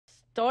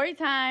Story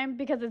time,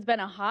 because it's been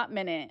a hot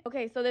minute.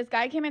 Okay, so this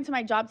guy came into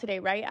my job today,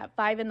 right, at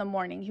 5 in the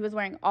morning. He was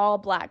wearing all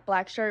black,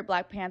 black shirt,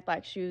 black pants,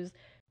 black shoes,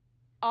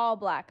 all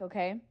black,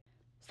 okay?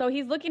 So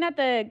he's looking at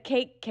the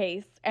cake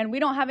case, and we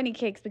don't have any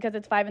cakes because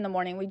it's 5 in the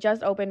morning. We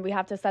just opened. We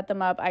have to set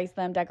them up, ice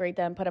them, decorate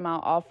them, put them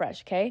out all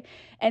fresh, okay?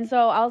 And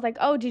so I was like,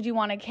 oh, did you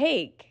want a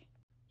cake?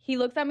 He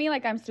looks at me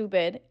like I'm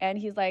stupid, and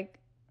he's like,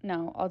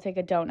 no, I'll take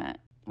a donut.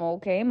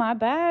 Okay, my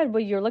bad.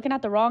 Well, you're looking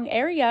at the wrong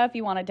area if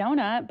you want a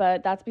donut,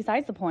 but that's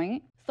besides the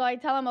point. So I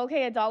tell him,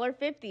 okay,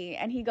 $1.50.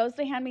 And he goes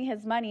to hand me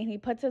his money, and he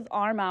puts his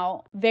arm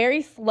out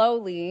very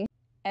slowly.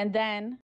 And then